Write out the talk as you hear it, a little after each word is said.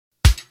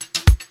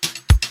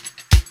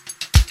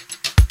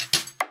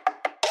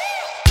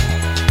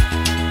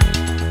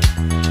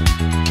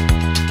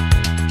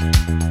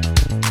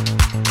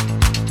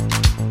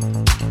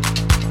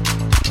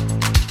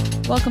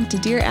Welcome to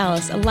Dear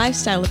Alice, a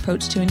lifestyle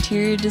approach to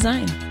interior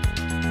design.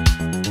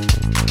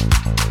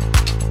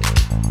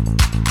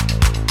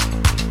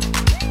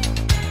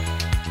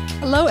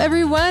 Hello,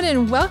 everyone,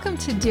 and welcome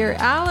to Dear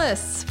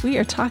Alice. We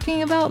are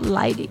talking about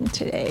lighting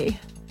today.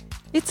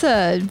 It's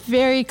a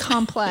very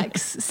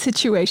complex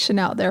situation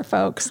out there,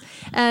 folks.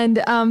 And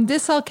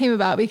this all came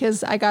about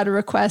because I got a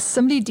request.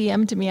 Somebody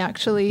DM'd me,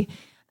 actually,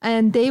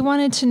 and they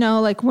wanted to know,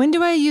 like, when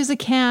do I use a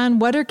can?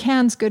 What are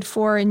cans good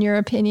for, in your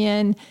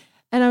opinion?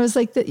 And I was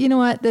like, you know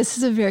what? This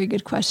is a very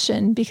good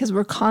question because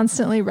we're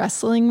constantly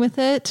wrestling with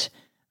it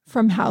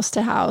from house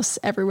to house,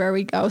 everywhere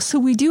we go. So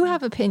we do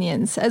have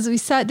opinions. As we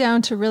sat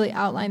down to really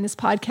outline this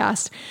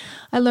podcast,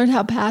 I learned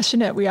how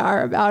passionate we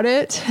are about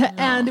it. Yeah.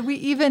 And we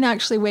even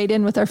actually weighed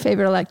in with our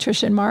favorite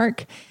electrician,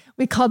 Mark.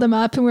 We called him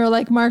up and we were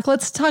like, Mark,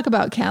 let's talk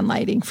about can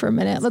lighting for a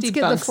minute. Let's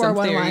get the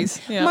 411.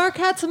 Yeah. Mark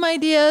had some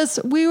ideas.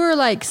 We were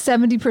like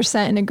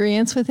 70% in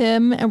agreement with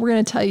him. And we're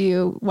going to tell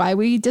you why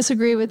we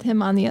disagree with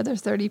him on the other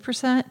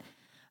 30%.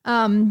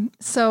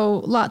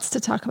 So lots to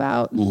talk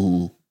about.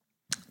 Mm-hmm.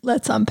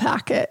 Let's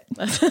unpack it.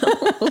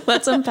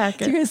 Let's unpack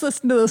it. Do you guys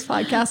listen to those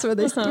podcasts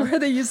where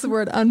they use the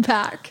word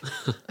unpack?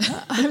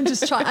 I'm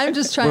just trying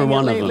We're it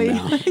one lately. Of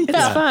them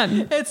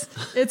now. It's fun.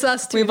 It's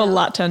us too. We have now. a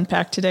lot to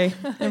unpack today,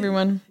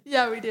 everyone.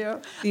 Yeah, we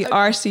do. The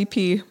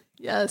RCP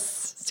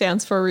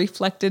stands for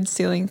Reflected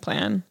Ceiling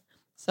Plan.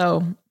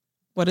 So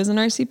what is an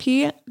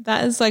RCP?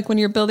 That is like when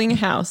you're building a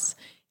house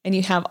and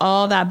you have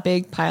all that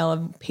big pile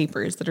of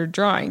papers that are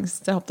drawings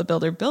to help the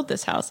builder build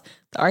this house.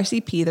 The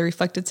RCP, the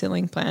Reflected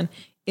Ceiling Plan,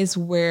 is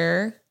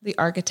where the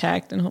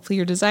architect and hopefully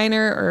your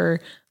designer or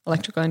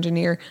electrical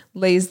engineer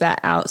lays that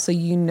out so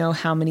you know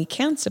how many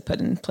cans to put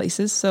in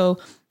places so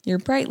you're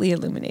brightly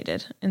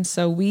illuminated. And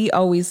so we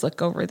always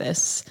look over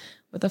this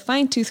with a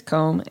fine-tooth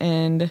comb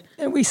and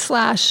we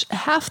slash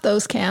half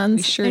those cans.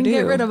 We sure and do.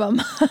 Get rid of them.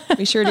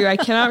 We sure do. I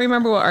cannot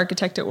remember what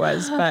architect it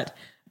was, but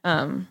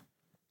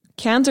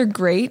cans are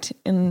great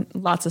in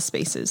lots of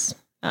spaces.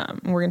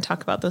 We're going to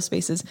talk about those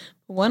spaces.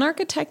 One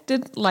architect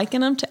did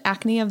liken them to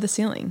acne of the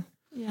ceiling.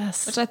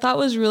 Yes. Which I thought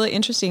was really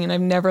interesting, and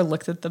I've never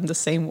looked at them the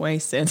same way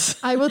since.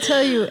 I will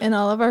tell you, in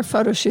all of our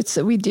photo shoots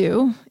that we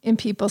do in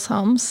people's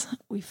homes,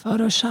 we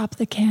Photoshop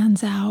the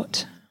cans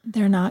out.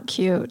 They're not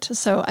cute.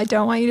 So I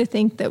don't want you to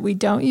think that we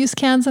don't use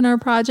cans in our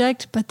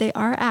project, but they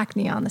are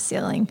acne on the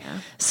ceiling. Yeah.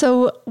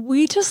 So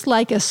we just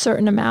like a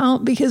certain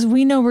amount because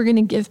we know we're going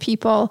to give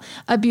people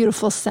a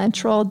beautiful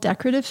central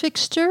decorative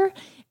fixture.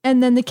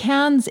 And then the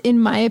cans, in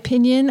my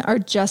opinion, are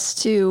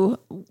just to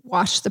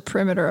wash the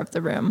perimeter of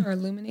the room. Or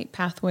illuminate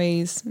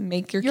pathways,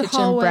 make your kitchen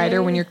hallway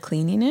brighter when you're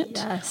cleaning it.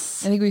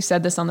 Yes. I think we've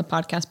said this on the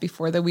podcast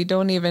before that we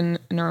don't even,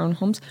 in our own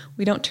homes,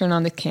 we don't turn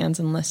on the cans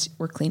unless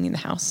we're cleaning the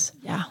house.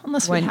 Yeah,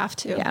 unless we have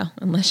to. Yeah,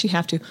 unless you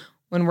have to.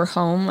 When we're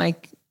home,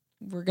 like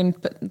we're going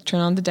to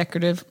turn on the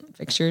decorative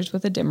fixtures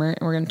with a dimmer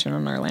and we're going to turn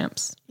on our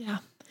lamps. Yeah.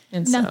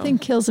 And nothing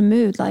kills a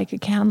mood like a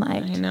can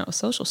light. I know.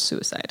 Social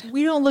suicide.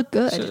 We don't look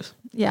good.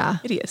 Yeah.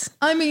 Hideous.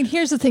 I mean,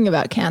 here's the thing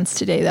about cans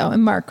today, though,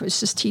 and Mark was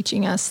just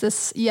teaching us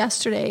this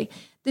yesterday.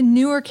 The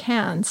newer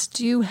cans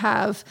do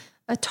have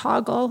a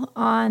toggle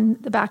on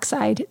the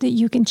backside that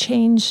you can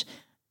change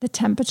the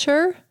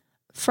temperature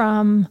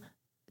from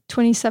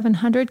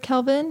 2,700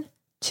 Kelvin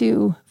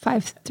to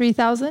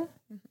 3,000.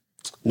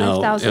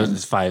 No, 5,000. it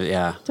was 5,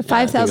 yeah. To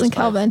 5,000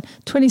 Kelvin.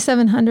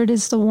 2,700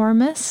 is the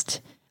warmest.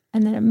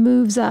 And then it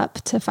moves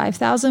up to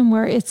 5,000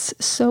 where it's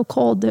so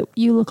cold that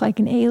you look like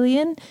an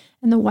alien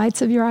and the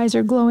whites of your eyes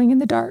are glowing in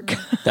the dark.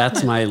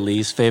 That's my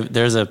least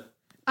favorite.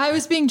 I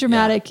was being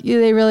dramatic. Yeah.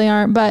 They really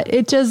aren't, but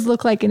it does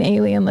look like an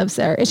alien lives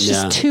there. It's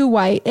just too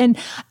white. And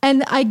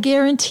I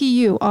guarantee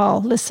you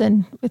all,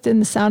 listen within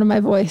the sound of my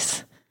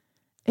voice,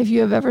 if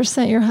you have ever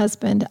sent your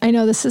husband, I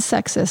know this is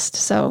sexist,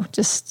 so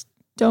just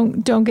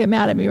don't get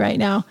mad at me right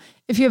now.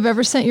 If you have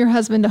ever sent your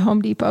husband to Home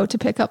Depot to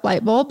pick up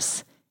light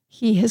bulbs,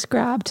 he has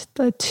grabbed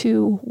the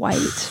two white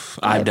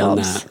I've done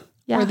bulbs. that.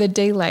 Yeah. Or the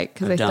daylight,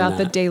 because I thought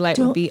the daylight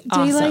would be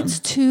awesome. Daylight's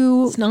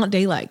too... It's not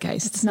daylight,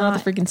 guys. It's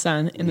not the freaking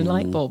sun in a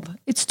light bulb.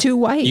 It's too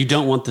white. You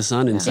don't want the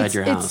sun inside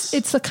your house.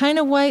 It's the kind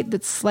of white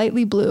that's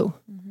slightly blue.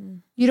 Mm-hmm.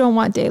 You don't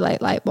want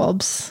daylight light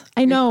bulbs.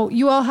 I know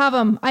you all have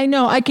them. I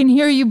know. I can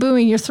hear you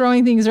booing. You're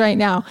throwing things right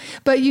now.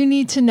 But you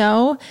need to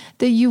know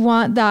that you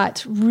want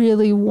that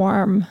really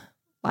warm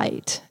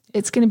light.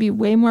 It's going to be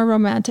way more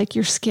romantic.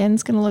 Your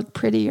skin's going to look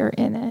prettier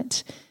in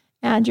it.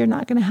 And you're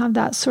not going to have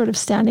that sort of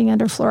standing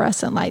under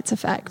fluorescent lights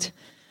effect.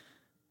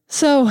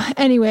 So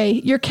anyway,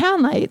 your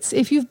can lights,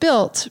 if you've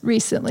built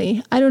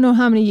recently, I don't know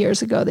how many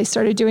years ago they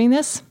started doing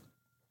this.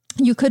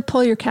 You could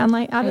pull your can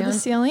light out of the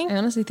ceiling. I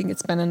honestly think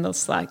it's been in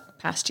this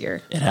past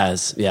year. It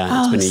has.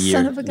 Yeah, it's been a year.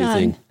 Son of a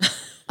gun.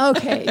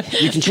 Okay.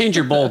 You can change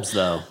your bulbs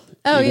though.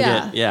 Oh, you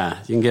yeah.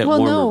 You can get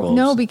warmer bulbs.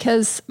 No,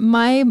 because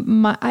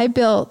I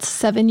built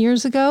 7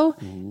 years ago.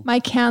 Mm-hmm. My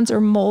cans are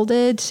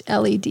molded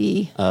LED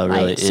really?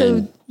 light.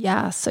 So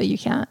Yeah, so you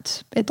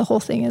can't. The whole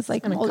thing is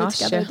like molded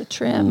together, the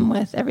trim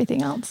with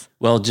everything else.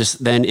 Well,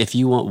 just then, if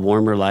you want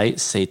warmer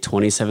light, say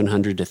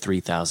 2,700 to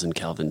 3,000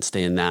 Kelvin.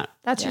 Stay in that.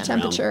 That's your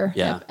temperature.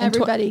 Yeah. Yep.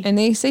 Everybody. And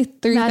they say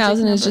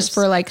 3,000 is just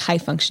for like high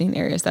functioning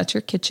areas. That's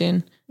your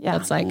kitchen. Yeah.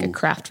 That's like a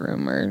craft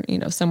room or,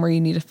 somewhere you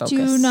need to focus.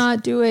 Do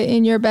not do it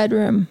in your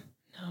bedroom.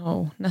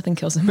 No, nothing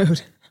kills the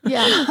mood.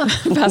 Yeah.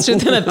 Faster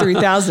than a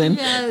 3,000.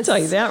 Yes. I'll tell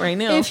you that right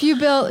now. If you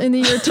built in the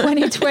year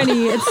 2020,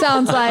 it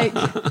sounds like,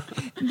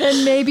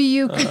 then maybe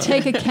you could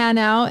take a can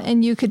out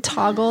and you could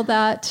toggle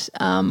that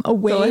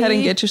away. Go ahead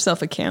and get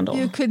yourself a candle.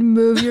 You could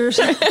move your...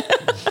 Suzanne's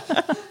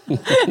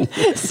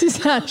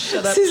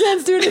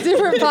doing a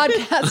different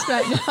podcast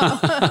right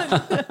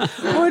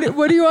now.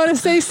 What do you want to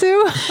say,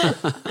 Sue?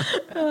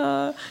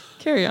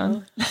 Carry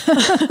on.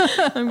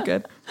 I'm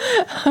good.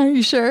 Are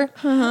you sure?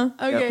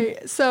 Okay.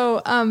 Yep.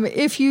 So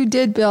if you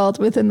did build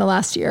within the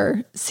last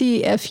year,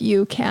 see if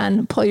you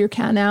can pull your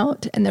can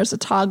out and there's a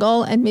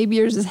toggle and maybe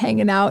yours is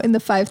hanging out in the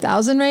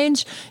 5,000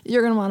 range.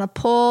 You're going to want to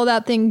pull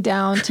that thing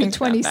down to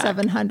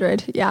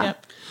 2,700. Yeah.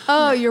 Yep.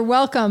 Oh, you're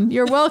welcome.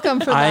 You're welcome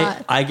for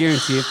that. I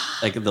guarantee if,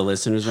 like the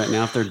listeners right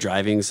now, if they're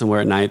driving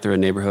somewhere at night through a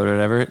neighborhood or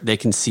whatever, they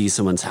can see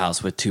someone's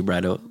house with too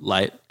bright a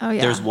light. Oh,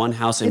 yeah. There's one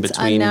house in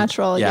between. It's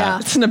unnatural. Yeah.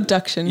 It's an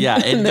abduction. Yeah.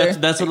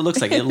 That's what it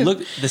looks like.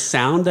 The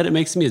sound that it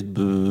makes to me is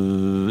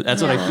boo.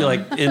 That's what I feel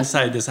like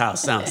inside this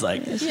house sounds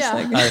like.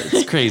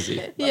 It's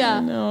crazy. Yeah.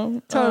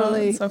 No,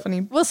 totally. So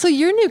funny. Well, so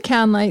your new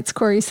can lights,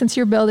 Corey, since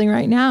you're building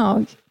right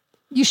now,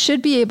 you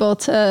should be able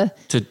to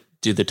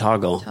do the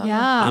toggle.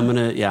 Yeah. I'm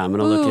gonna look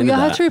into that. You'll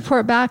have to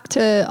report back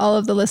to all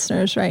of the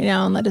listeners right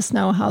now and let us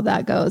know how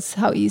that goes,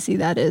 how easy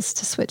that is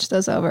to switch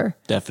those over.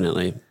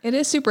 Definitely. It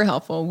is super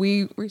helpful.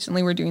 We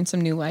recently were doing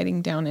some new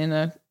lighting down in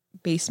a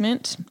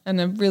basement in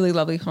a really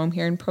lovely home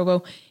here in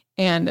Provo.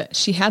 And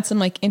she had some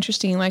like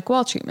interesting like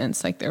wall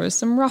treatments. Like there was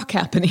some rock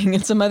happening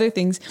and some other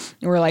things.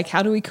 And we're like,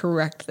 how do we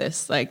correct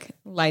this like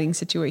lighting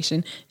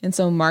situation? And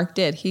so Mark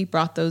did. He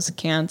brought those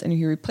cans and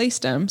he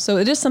replaced them. So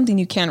it is something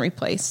you can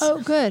replace.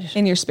 Oh, good.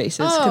 In your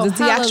spaces because it's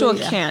the actual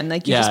can.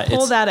 Like you just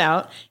pull that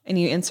out and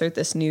you insert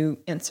this new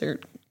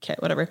insert kit,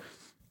 whatever.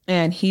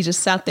 And he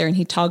just sat there and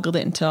he toggled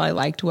it until I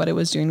liked what it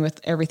was doing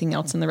with everything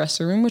else in the rest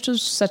of the room, which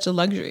was such a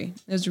luxury.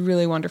 It was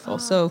really wonderful.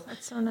 So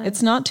that's so nice.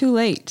 It's not too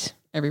late.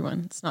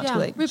 Everyone, it's not too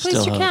late.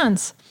 Replace your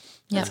cans.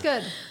 That's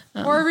good.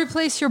 Or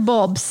replace your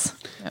bulbs.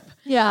 Yep.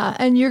 Yeah.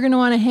 And you're going to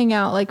want to hang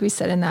out, like we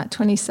said, in that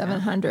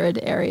 2,700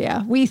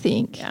 area. We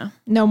think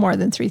no more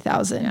than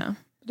 3,000. Yeah.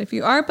 But if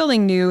you are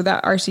building new,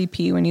 that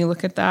RCP, when you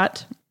look at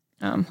that,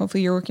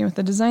 hopefully you're working with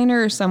a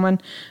designer or someone.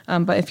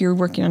 But if you're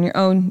working on your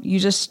own, you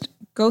just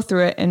go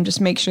through it and just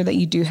make sure that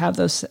you do have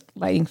those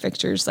lighting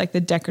fixtures, like the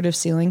decorative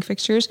ceiling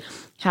fixtures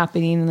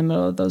happening in the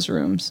middle of those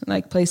rooms.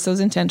 Like place those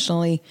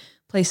intentionally.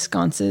 Place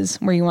sconces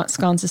where you want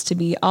sconces to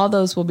be. All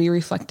those will be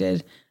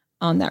reflected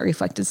on that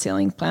reflected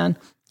ceiling plan.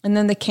 And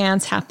then the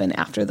cans happen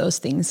after those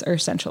things are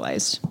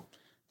centralized.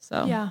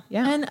 So, yeah.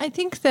 And I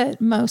think that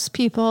most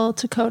people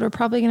to code are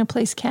probably going to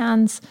place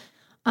cans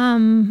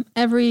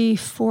every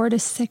 4 to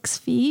 6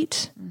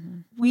 feet.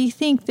 Mm-hmm. We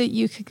think that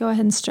you could go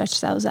ahead and stretch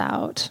those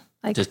out.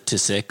 Like to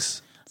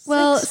 6?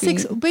 Well,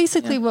 6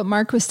 basically what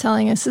Mark was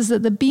telling us is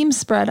that the beam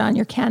spread on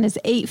your can is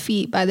 8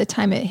 feet by the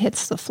time it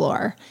hits the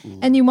floor. Mm.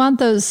 And you want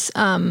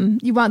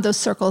those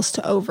circles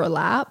to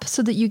overlap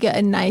so that you get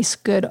a nice,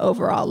 good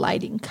overall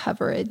lighting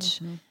coverage.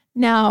 Mm-hmm.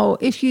 Now,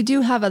 if you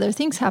do have other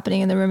things happening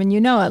in the room and you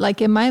know it,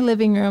 like in my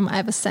living room, I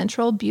have a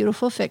central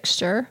beautiful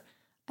fixture.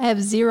 I have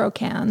 0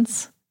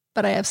 cans,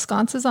 but I have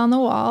sconces on the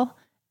wall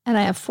and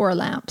I have 4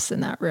 lamps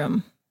in that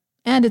room.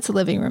 And it's a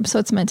living room, so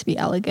it's meant to be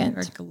elegant.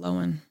 They're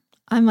glowing.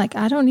 I'm like,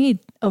 I don't need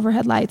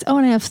overhead lights. Oh,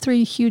 and I have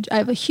I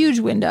have a huge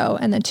window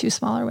and then 2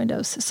 smaller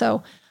windows.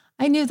 So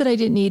I knew that I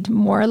didn't need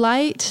more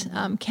light,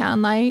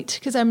 can light,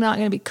 because I'm not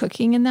going to be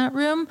cooking in that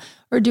room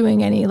or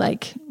doing any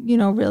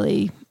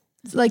really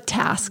like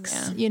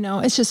tasks,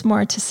 it's just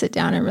more to sit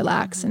down and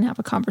relax and have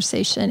a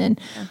conversation. And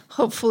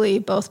hopefully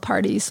both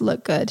parties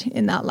look good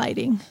in that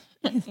lighting.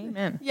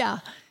 Amen. Yeah.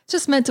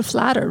 Just meant to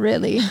flatter,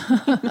 really.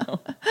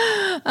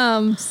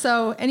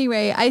 So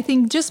anyway, I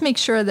think just make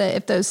sure that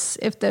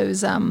if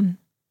those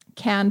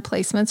can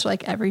placements are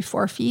like every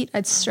 4 feet,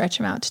 I'd stretch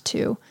them out to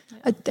 2.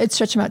 I'd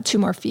stretch them out 2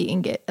 more feet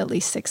and get at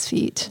least 6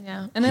 feet.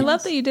 Yeah. And I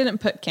love that you didn't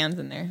put cans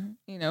in there,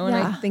 and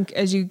I think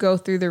as you go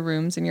through the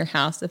rooms in your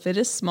house, if it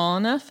is small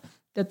enough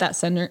that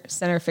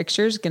center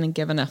fixture is going to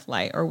give enough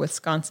light, or with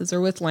sconces or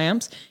with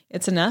lamps,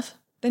 it's enough,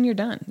 then you're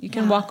done. You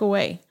can walk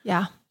away.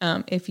 Yeah.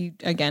 If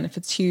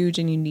it's huge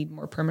and you need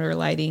more perimeter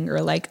lighting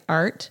or like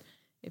art,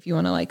 if you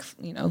want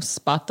to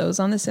spot those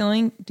on the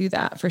ceiling, do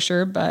that for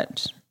sure.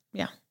 But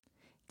yeah.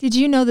 Did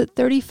you know that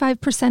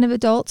 35% of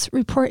adults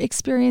report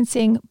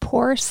experiencing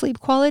poor sleep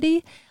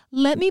quality?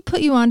 Let me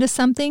put you onto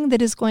something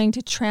that is going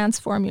to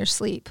transform your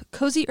sleep.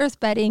 Cozy Earth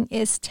bedding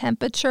is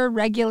temperature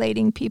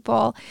regulating,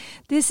 people.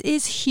 This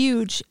is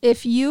huge.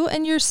 If you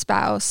and your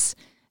spouse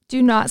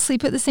do not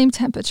sleep at the same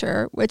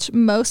temperature, which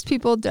most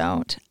people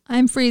don't,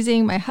 I'm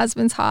freezing, my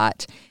husband's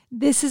hot.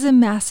 This is a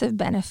massive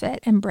benefit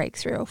and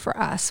breakthrough for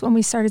us when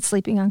we started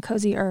sleeping on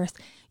Cozy Earth.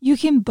 You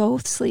can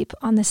both sleep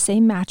on the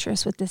same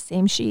mattress with the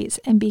same sheets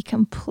and be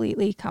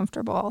completely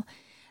comfortable.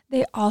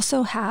 They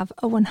also have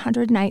a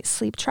 100-night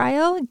sleep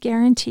trial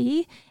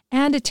guarantee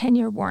and a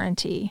 10-year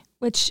warranty,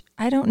 which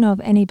I don't know of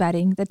any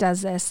bedding that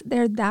does this.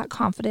 They're that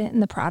confident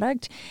in the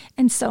product,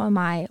 and so am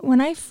I.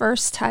 When I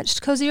first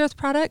touched Cozy Earth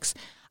products,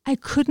 I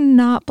could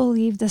not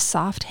believe the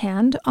soft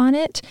hand on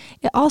it.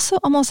 It also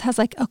almost has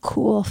like a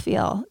cool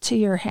feel to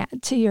your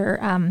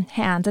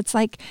hand. It's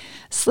like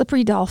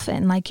slippery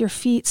dolphin, like your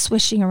feet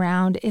swishing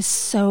around is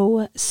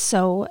so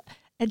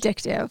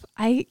addictive.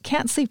 I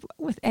can't sleep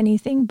with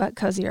anything but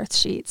Cozy Earth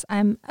sheets.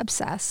 I'm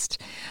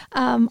obsessed.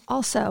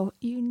 Also,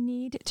 you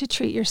need to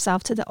treat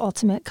yourself to the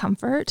ultimate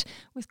comfort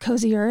with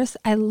Cozy Earth.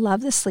 I love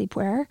the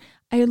sleepwear.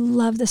 I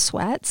love the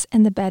sweats,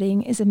 and the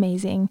bedding is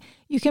amazing.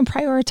 You can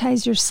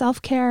prioritize your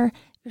self-care,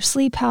 your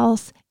sleep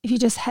health, if you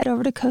just head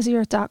over to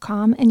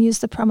cozyearth.com and use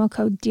the promo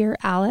code Dear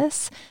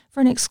Alice for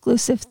an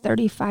exclusive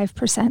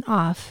 35%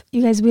 off.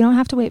 You guys, we don't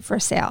have to wait for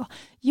a sale.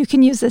 You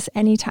can use this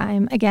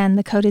anytime. Again,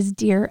 the code is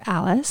Dear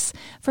Alice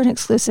for an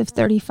exclusive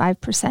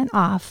 35%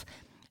 off.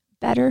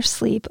 Better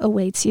sleep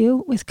awaits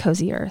you with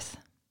Cozy Earth.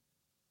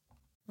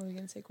 What were you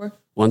going to say, Cor?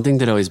 One thing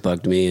that always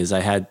bugged me is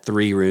I had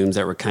 3 rooms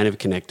that were kind of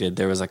connected.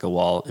 There was like a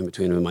wall in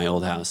between them in my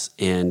old house,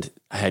 and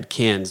I had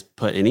cans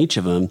put in each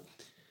of them.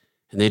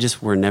 And they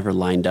just were never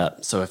lined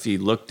up. So if you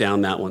look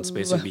down that one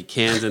space, it would be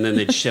cans, and then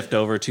they'd shift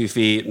over 2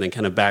 feet and then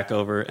kind of back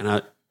over.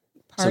 And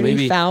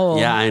foul.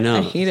 Yeah, I know.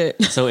 I hate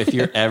it. So if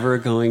you're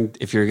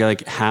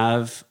like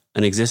have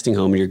an existing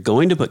home and you're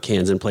going to put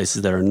cans in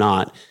places that are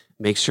not,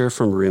 make sure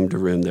from room to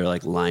room they're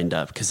like lined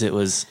up. Because it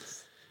was,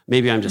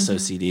 maybe I'm just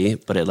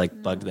OCD, but it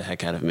like bugged the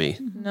heck out of me.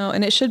 No,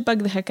 and it should bug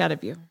the heck out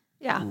of you.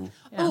 Yeah.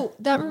 Oh,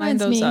 that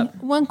reminds me.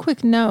 One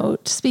quick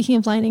note. Speaking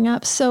of lining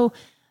up, so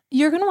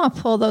you're going to want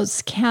to pull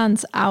those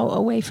cans out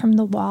away from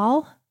the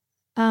wall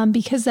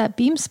because that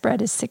beam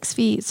spread is 6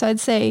 feet. So I'd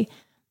say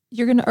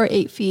or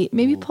 8 feet,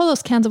 maybe pull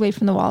those cans away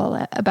from the wall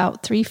at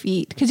about 3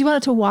 feet because you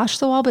want it to wash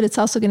the wall, but it's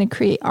also going to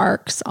create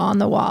arcs on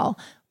the wall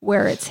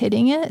where it's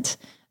hitting it.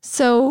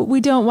 So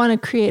we don't want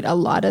to create a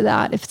lot of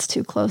that if it's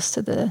too close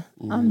to the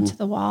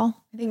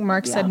wall. I think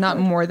Mark said not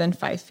more than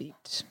 5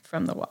 feet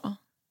from the wall.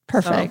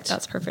 Perfect. So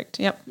that's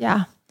perfect. Yep.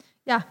 Yeah.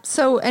 Yeah.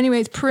 So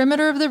anyways,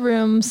 perimeter of the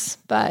rooms,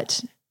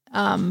 but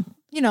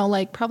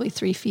like probably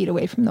 3 feet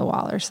away from the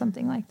wall or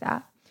something like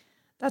that.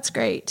 That's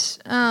great.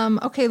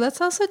 Okay,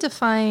 let's also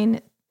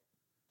define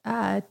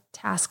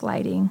task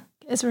lighting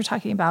as we're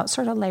talking about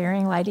sort of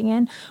layering lighting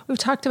in. We've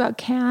talked about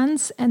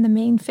cans and the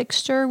main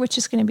fixture, which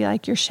is going to be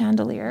like your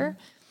chandelier.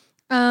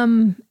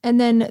 And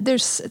then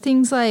there's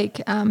things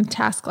like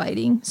task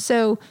lighting.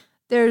 So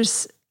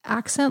there's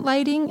accent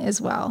lighting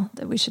as well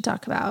that we should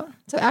talk about.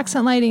 So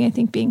accent lighting, I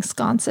think, being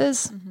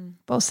sconces,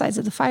 both sides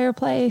of the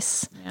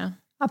fireplace. Yeah.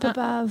 Up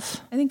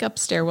above. I think up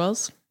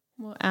stairwells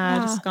we'll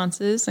add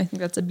sconces. I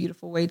think that's a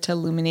beautiful way to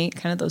illuminate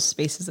kind of those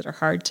spaces that are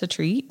hard to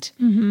treat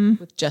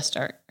with just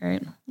art,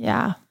 right?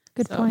 Yeah,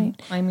 good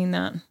point. I mean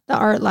that. The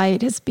art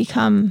light has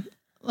become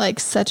like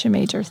such a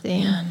major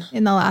thing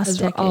in the last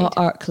decade. We're all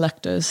art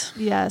collectors.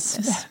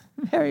 Yes.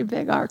 Very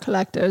big art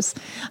collectors.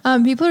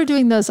 People are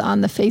doing those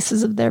on the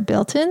faces of their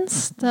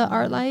built-ins, the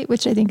art light,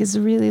 which I think is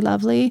really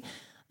lovely.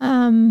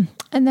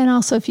 And then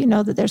also if you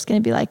know that there's going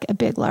to be like a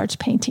big, large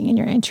painting in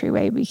your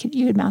entryway,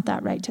 you could mount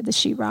that right to the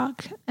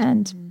sheetrock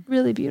and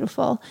really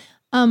beautiful.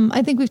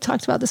 I think we've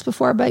talked about this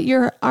before, but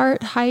your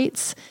art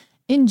heights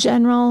in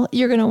general,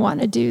 you're going to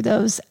want to do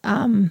those,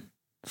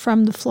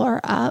 from the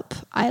floor up.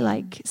 I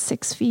like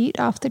 6 feet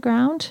off the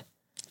ground.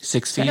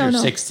 6 feet or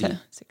 60?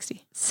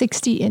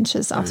 60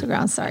 inches off the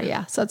ground. Sorry.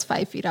 Yeah. So that's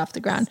 5 feet off the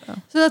ground.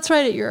 So that's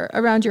right at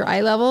around your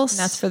eye level. And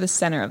that's for the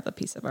center of the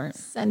piece of art.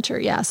 Center.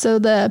 Yeah. So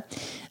the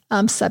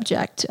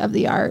subject of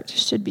the art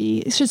should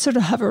sort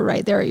of hover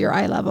right there at your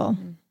eye level.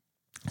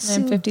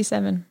 I'm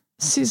 57.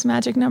 Sue's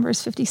magic number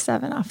is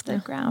 57 off the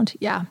ground.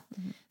 Yeah.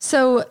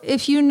 So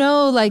if you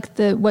know like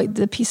what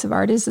the piece of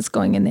art is that's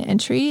going in the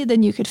entry,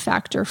 then you could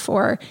factor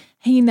for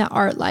hanging that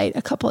art light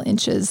a couple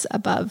inches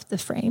above the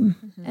frame.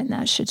 And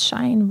that should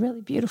shine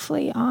really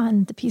beautifully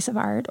on the piece of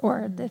art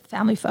or the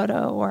family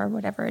photo or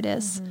whatever it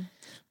is.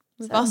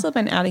 We've also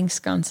been adding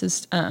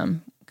sconces,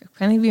 kind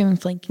of even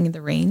flanking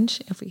the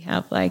range. If we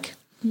have like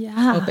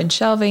open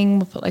shelving,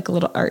 we'll put like a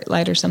little art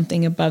light or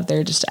something above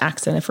there just to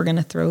accent if we're going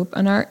to throw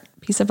an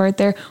piece of art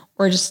there,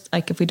 or just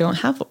like if we don't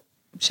have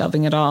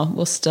shelving at all,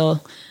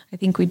 I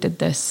think we did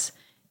this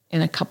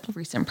in a couple of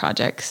recent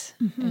projects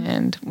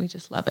and we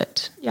just love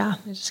it. Yeah.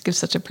 It just gives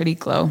such a pretty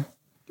glow.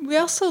 We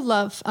also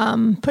love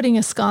putting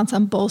a sconce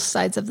on both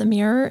sides of the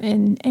mirror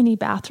in any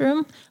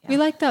bathroom. Yeah. We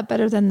like that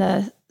better than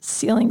the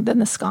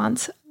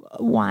sconce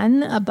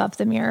one above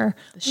the mirror.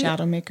 The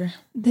shadow maker.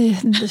 The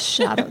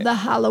shadow, the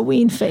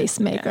Halloween face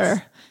maker.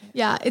 Yes.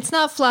 Yeah, it's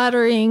not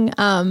flattering.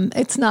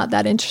 It's not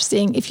that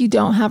interesting. If you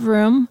don't have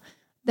room,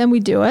 then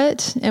we do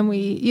it. And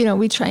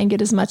we try and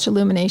get as much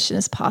illumination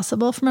as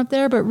possible from up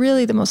there. But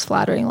really the most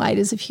flattering light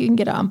is if you can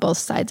get it on both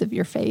sides of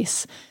your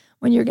face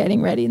when you're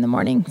getting ready in the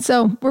morning.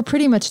 So we're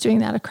pretty much doing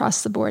that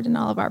across the board in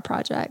all of our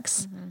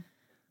projects.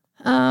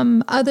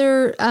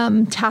 Other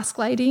task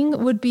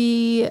lighting would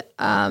be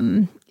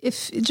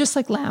if just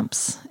like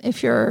lamps,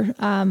 if you're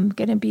going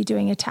to be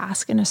doing a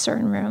task in a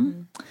certain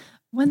room.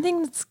 One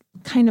thing that's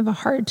kind of a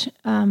hard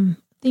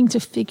thing to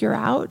figure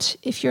out,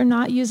 if you're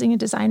not using a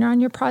designer on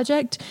your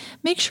project,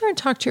 make sure and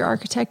talk to your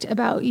architect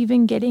about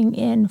even getting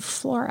in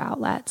floor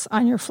outlets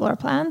on your floor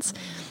plans.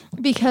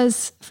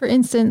 Because, for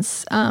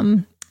instance,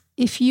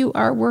 if you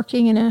are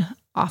working in an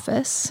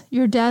office,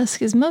 your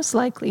desk is most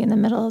likely in the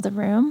middle of the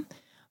room,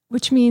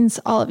 which means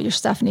all of your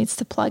stuff needs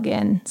to plug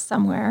in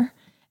somewhere.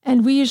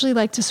 And we usually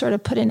like to sort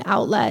of put an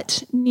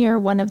outlet near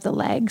one of the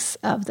legs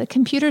of the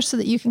computer so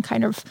that you can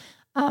kind of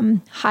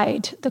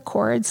hide the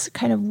cords,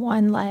 kind of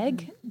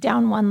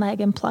down one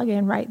leg and plug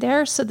in right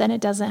there. So then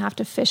it doesn't have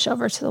to fish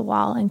over to the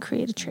wall and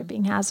create a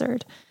tripping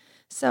hazard.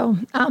 So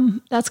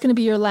that's going to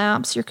be your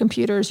lamps, your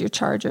computers, your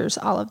chargers,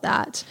 all of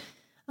that.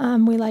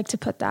 We like to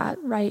put that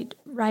right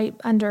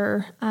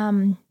under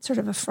sort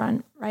of a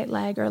front right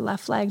leg or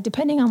left leg,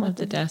 depending on what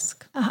the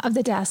desk. Of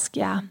the desk,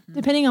 yeah.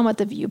 Depending on what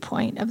the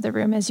viewpoint of the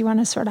room is. You want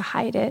to sort of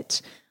hide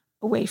it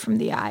away from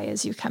the eye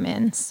as you come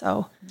in.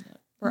 So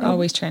we're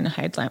always trying to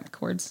hide lamp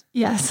cords.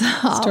 Yes.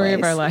 Story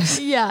of our lives.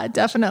 Yeah,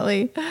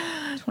 definitely.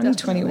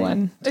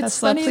 2021. It's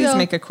Tesla, funny, please though.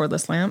 make a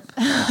cordless lamp.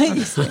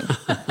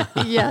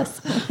 Yes.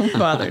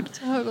 Bothered.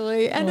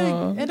 Totally. And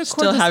a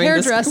Still cordless having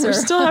hairdresser. we're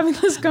still having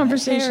this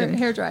conversation.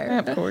 Hair dryer.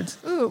 Lamp cords.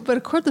 Ooh, but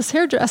a cordless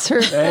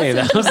hairdresser. Hey,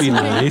 that would be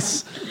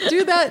nice.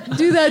 Do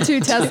that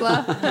too,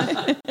 Tesla.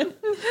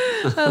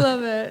 I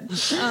love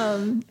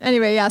it.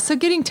 Anyway, yeah. So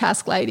getting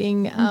task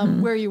lighting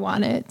where you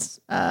want it,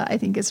 I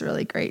think is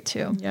really great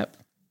too. Yep.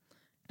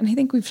 And I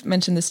think we've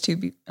mentioned this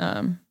too,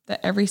 that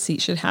every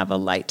seat should have a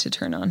light to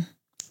turn on.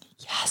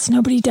 Yes,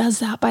 nobody does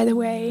that, by the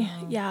way.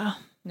 Yeah.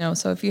 No,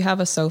 so if you have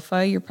a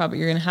sofa, you're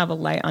going to have a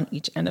light on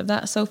each end of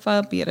that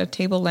sofa, be it a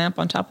table lamp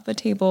on top of a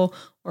table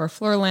or a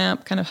floor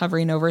lamp kind of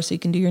hovering over so you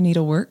can do your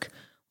needlework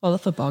while the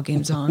football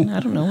game's on. I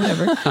don't know,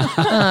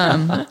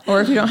 whatever. Or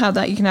if you don't have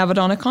that, you can have it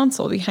on a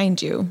console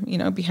behind you,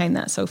 behind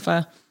that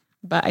sofa.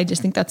 But I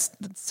just think that's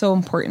so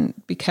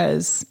important,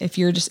 because if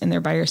you're just in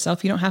there by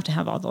yourself, you don't have to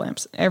have all the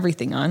lamps,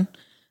 everything on.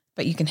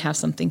 But you can have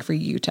something for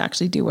you to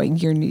actually do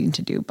what you're needing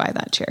to do by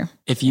that chair.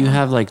 If you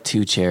have like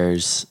two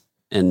chairs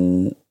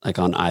and like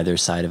on either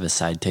side of a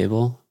side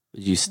table,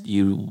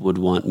 you would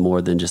want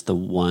more than just the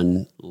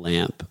one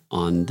lamp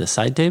on the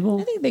side table?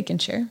 I think they can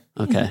share.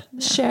 Okay.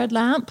 Shared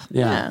lamp.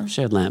 Yeah.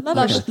 Shared lamp.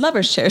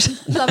 Lovers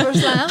chairs.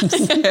 Lovers lamps.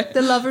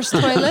 The lover's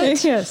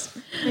toilet. Yes.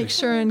 Make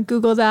sure and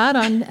Google that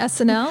on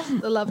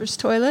SNL, the lover's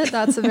toilet.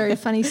 That's a very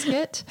funny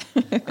skit.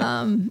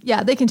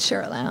 Yeah, they can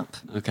share a lamp.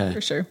 Okay.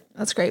 For sure.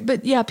 That's great.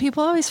 But yeah,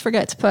 people always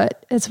forget to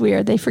it's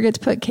weird. They forget to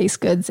put case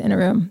goods in a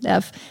room. They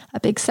have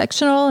a big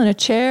sectional and a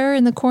chair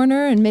in the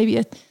corner and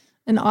maybe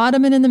an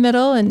ottoman in the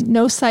middle and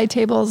no side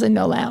tables and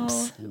no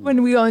lamps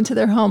when we go into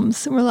their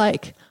homes. And we're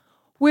like,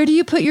 where do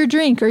you put your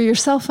drink or your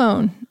cell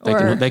phone?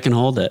 They can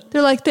hold it.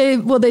 They're like,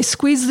 they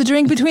squeeze the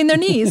drink between their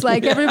knees,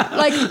 like they're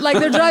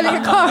driving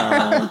a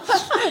car.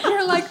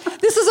 You're like,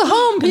 this is a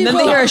home, people. And then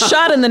they hear a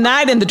shot in the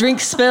night and the drink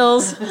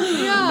spills.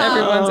 Yeah.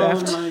 Everyone's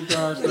effed. My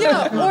gosh.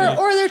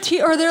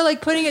 Yeah, or they're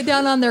like putting it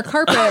down on their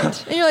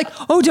carpet, and you're like,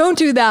 oh, don't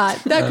do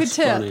that. That could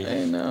tip. Funny.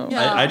 I know.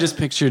 Yeah. I just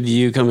pictured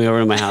you coming over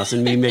to my house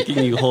and me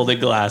making you hold a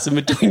glass in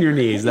between your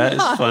knees. That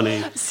is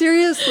funny.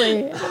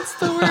 Seriously, that's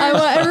the word. I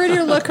want everybody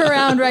to look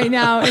around right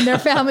now in their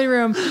family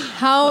room.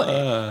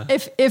 How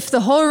if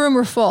the whole room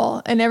were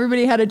full and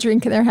everybody had a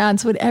drink in their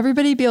hands, would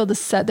everybody be able to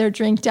set their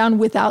drink down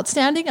without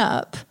standing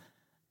up?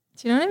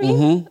 Do you know what I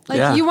mean? Mm-hmm.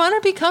 Yeah. You want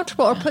to be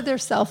comfortable, or put their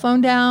cell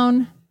phone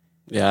down.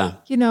 Yeah.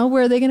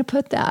 Where are they going to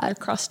put that?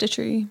 Cross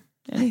stitchery,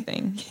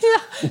 anything. Yeah,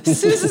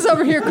 Susan's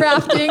over here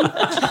crafting.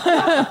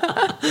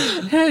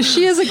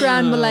 She is a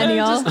grand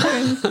millennial,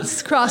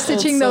 cross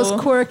stitching those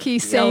quirky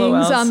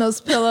sayings LOLs. on those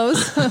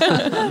pillows.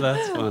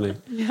 That's funny.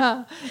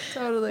 Yeah,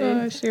 totally.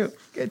 Oh, shoot.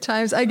 Good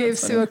times. I gave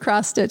Sue a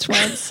cross stitch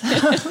once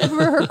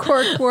for her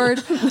cork board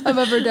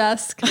above her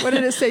desk. What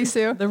did it say,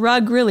 Sue? The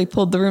rug really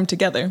pulled the room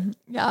together.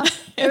 Yeah,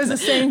 it was a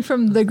saying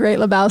from The Great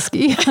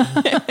Lebowski.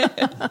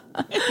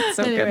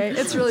 So Anyway, good.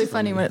 it's really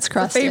funny when it's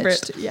cross favorite.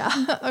 stitched. Yeah.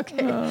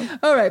 Okay.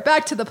 All right.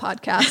 Back to the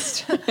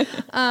podcast.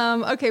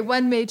 Okay.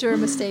 One major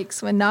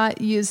mistakes when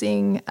not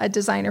using a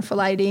designer for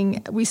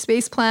lighting, we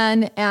space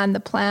plan and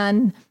the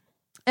plan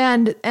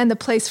and the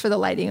place for the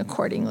lighting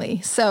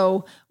accordingly.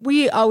 So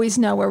we always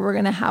know where we're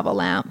going to have a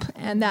lamp,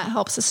 and that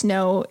helps us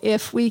know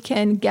if we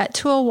can get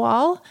to a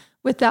wall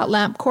with that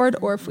lamp cord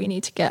or if we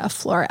need to get a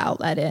floor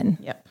outlet in.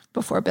 Yep.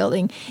 Before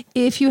building.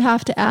 If you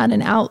have to add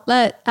an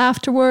outlet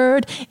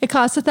afterward, it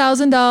costs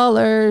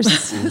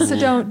 $1,000. So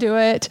don't do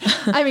it.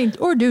 I mean,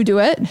 or do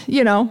it,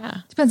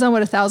 Depends on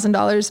what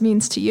 $1,000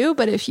 means to you.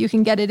 But if you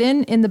can get it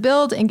in the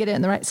build and get it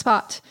in the right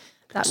spot,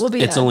 that will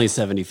be It's only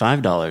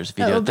 $75 if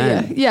you do it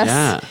then. yes.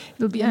 Yeah.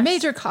 It'll be a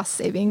major cost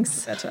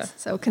savings. Better.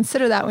 So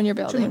consider that when you're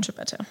building. Much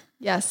better.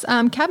 Yes.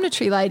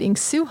 Cabinetry lighting.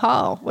 Sue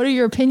Hall, what are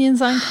your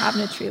opinions on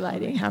cabinetry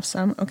lighting? Have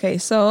some. Okay.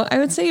 So I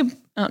would say,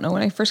 I don't know,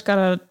 when I first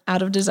got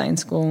out of design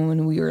school,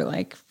 when we were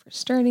like first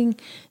starting,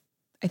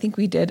 I think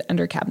we did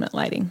under cabinet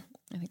lighting.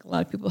 I think a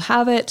lot of people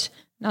have it.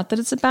 Not that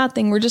it's a bad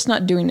thing. We're just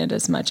not doing it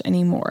as much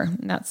anymore.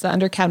 And that's the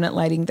under cabinet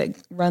lighting that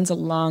runs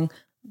along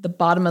the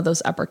bottom of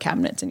those upper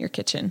cabinets in your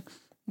kitchen.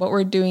 What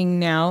we're doing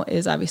now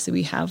is obviously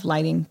we have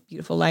lighting,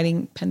 beautiful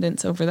lighting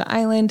pendants over the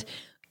island.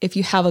 If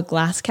you have a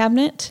glass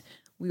cabinet,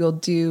 we will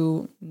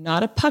do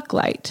not a puck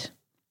light.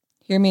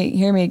 Hear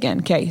me again.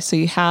 Okay, so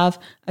you have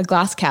a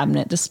glass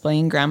cabinet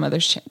displaying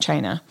grandmother's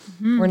china.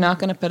 We're not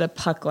going to put a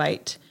puck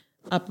light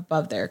up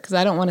above there because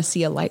I don't want to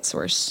see a light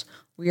source.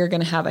 We are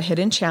going to have a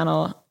hidden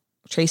channel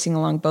tracing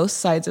along both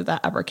sides of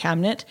that upper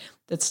cabinet.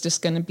 That's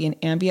just going to be an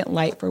ambient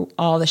light for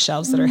all the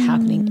shelves that are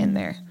happening in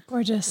there.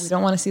 Gorgeous. We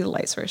don't want to see the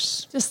light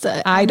source. Just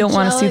the I don't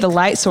want to see the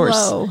light source.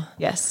 glow.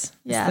 Yes.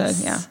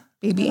 Yes.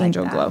 Baby like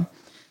angel that. glow.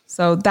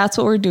 So that's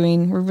what we're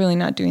doing. We're really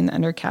not doing the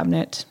under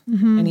cabinet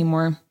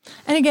anymore.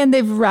 And again,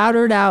 they've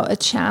routed out a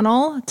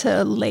channel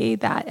to lay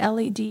that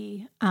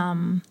LED.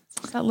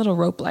 That little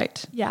rope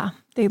light. Yeah,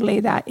 they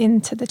lay that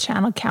into the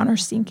channel,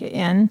 countersink it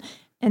in,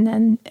 and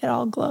then it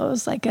all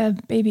glows like a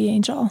baby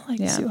angel,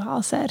 like Sue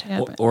Hall said.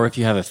 Yeah, Or if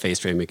you have a face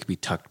frame, it could be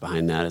tucked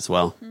behind that as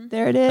well.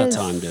 There it is. That's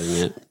how I'm doing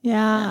it.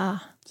 Yeah,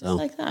 So,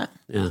 like that.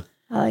 yeah.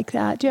 I like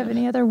that. Do you have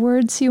any other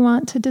words you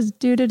want to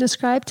do to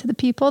describe to the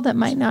people that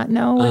might not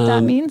know what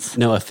that means?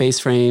 No, a face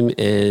frame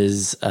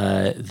is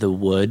the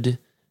wood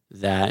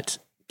that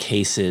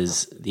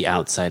cases the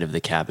outside of the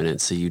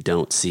cabinet so you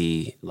don't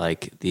see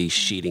like the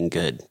sheeting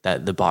good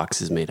that the box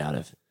is made out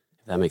of.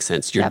 If that makes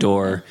sense. Your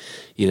door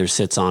either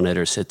sits on it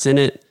or sits in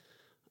it.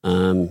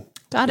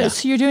 Got it.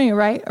 So you're doing it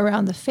right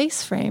around the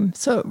face frame.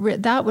 So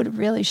that would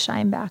really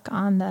shine back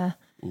on the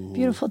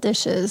beautiful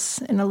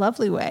dishes in a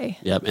lovely way.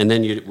 Yep. And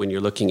then when you're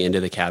looking into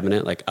the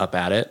cabinet, like up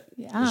at it,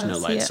 there's no see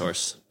light it.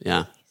 source.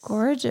 Yeah.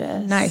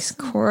 Gorgeous. Nice.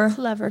 Core.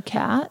 Clever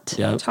cat.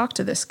 Yep. Talk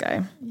to this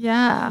guy.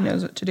 Yeah. He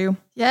knows what to do.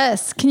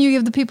 Yes. Can you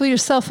give the people your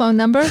cell phone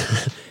number?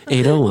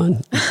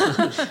 801.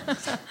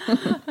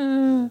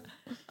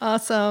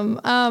 Awesome.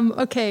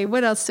 Okay.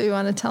 What else do we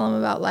want to tell them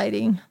about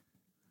lighting?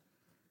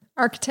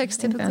 Architects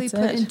typically that's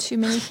put it. in too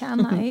many can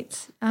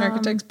lights.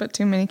 Architects put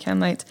too many can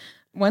lights.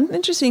 One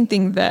interesting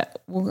thing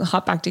that we'll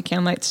hop back to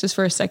can lights just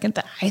for a second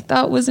that I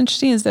thought was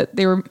interesting is that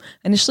they were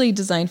initially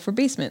designed for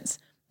basements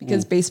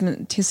because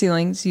basement to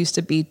ceilings used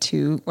to be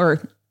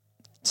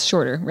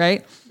shorter,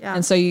 right? Yeah.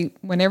 And so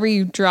whenever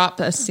you drop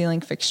a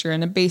ceiling fixture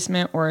in a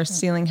basement or a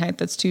ceiling height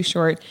that's too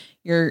short,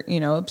 you're,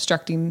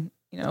 obstructing,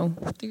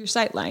 your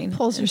sight line.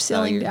 Pulls your And so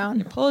ceiling down.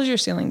 It pulls your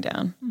ceiling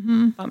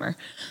down. Bummer.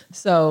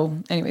 So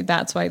anyway,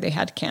 that's why they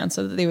had cans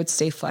so that they would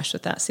stay flush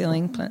with that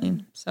ceiling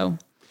plane. So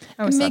I It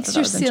always thought makes that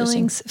your was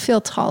interesting. ceilings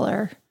feel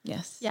taller.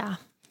 Yes. Yeah.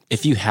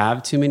 If you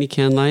have too many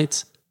can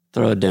lights,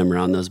 throw a dimmer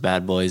on those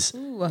bad boys.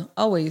 Ooh,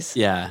 always.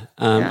 Yeah.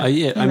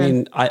 Yeah. I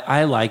mean,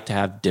 I like to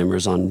have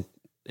dimmers on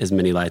as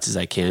many lights as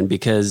I can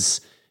because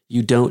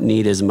you don't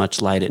need as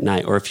much light at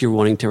night. Or if you're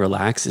wanting to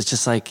relax, it's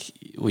just like,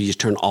 you just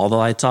turn all the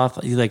lights off.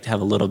 You like to have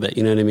a little bit,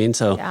 you know what I mean?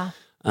 So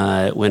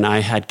when I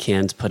had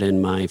cans put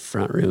in my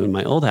front room in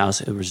my old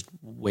house, it was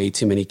way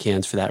too many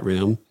cans for that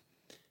room.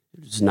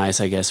 It was nice,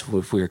 I guess,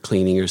 if we were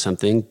cleaning or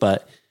something.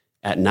 But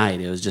at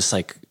night, it was just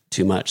like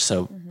too much.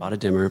 So bought a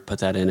dimmer, put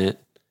that in it.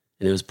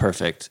 And it was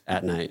perfect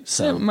at night.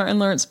 So Martin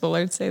Lawrence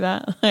Bullard say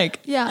that.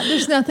 Yeah,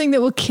 there's nothing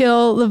that will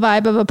kill the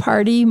vibe of a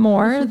party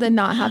more than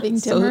not having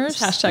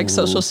dimmers. Hashtag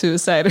social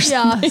suicide or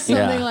something. Yeah,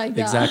 something like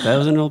that. exactly. That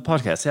was an old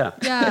podcast. Yeah.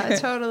 Yeah,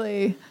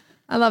 totally.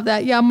 I love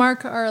that. Yeah,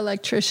 Mark, our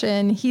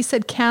electrician, he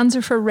said cans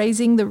are for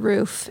raising the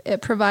roof.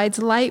 It provides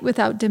light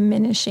without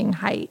diminishing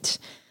height.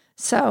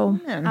 So,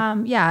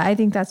 I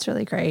think that's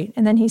really great.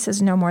 And then he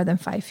says no more than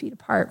 5 feet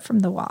apart from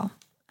the wall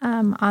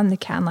on the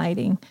can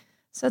lighting.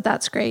 So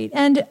that's great.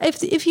 And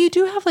if you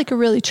do have like a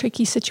really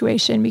tricky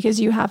situation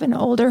because you have an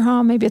older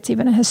home, maybe it's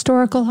even a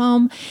historical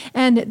home,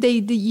 and they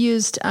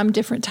used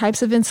different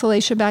types of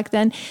insulation back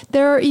then,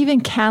 there are even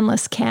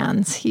canless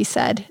cans, he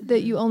said,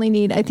 that you only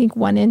need, I think,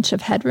 1 inch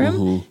of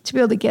headroom to be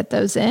able to get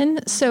those in.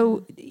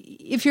 So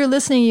if you're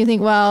listening, you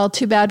think, well,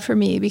 too bad for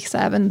me because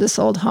I have this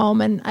old home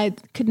and I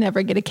could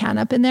never get a can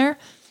up in there.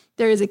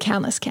 There is a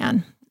canless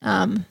can.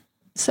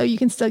 So you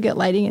can still get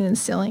lighting in the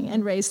ceiling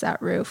and raise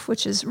that roof,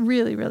 which is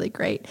really, really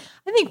great.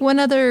 I think one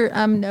other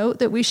note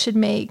that we should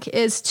make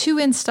is to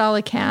install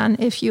a can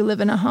if you live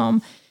in a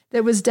home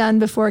that was done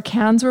before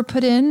cans were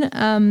put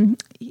in.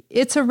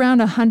 It's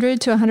around $100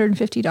 to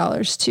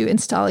 $150 to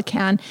install a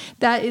can.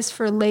 That is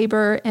for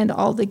labor and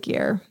all the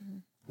gear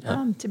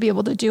to be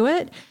able to do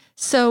it.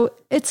 So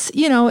it's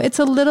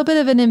a little bit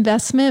of an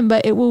investment,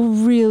 but it will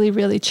really,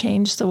 really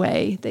change the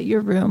way that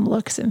your room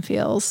looks and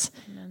feels.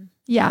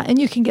 Yeah, and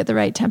you can get the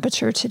right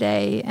temperature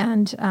today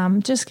and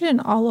just get an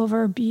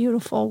all-over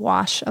beautiful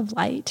wash of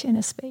light in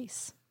a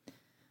space.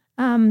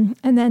 And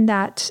then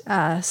that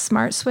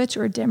smart switch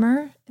or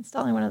dimmer,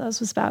 installing one of those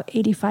was about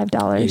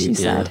 $85, you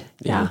said.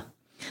 Yeah.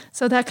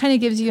 So that kind of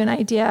gives you an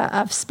idea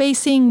of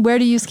spacing, where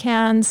to use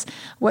cans,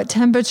 what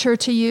temperature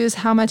to use,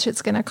 how much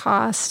it's going to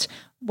cost,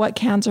 what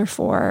cans are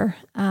for.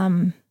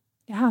 I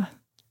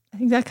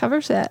think that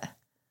covers it.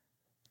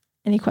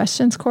 Any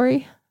questions,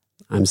 Corey?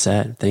 I'm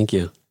set. Thank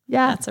you.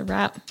 Yeah. That's a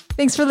wrap.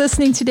 Thanks for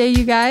listening today,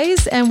 you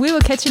guys, and we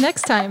will catch you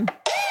next time.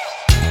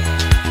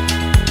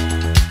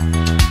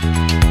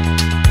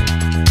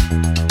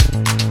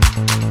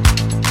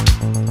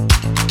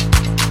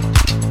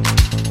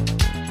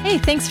 Hey,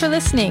 thanks for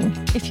listening.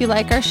 If you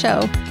like our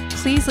show,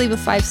 please leave a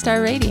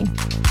 5-star rating.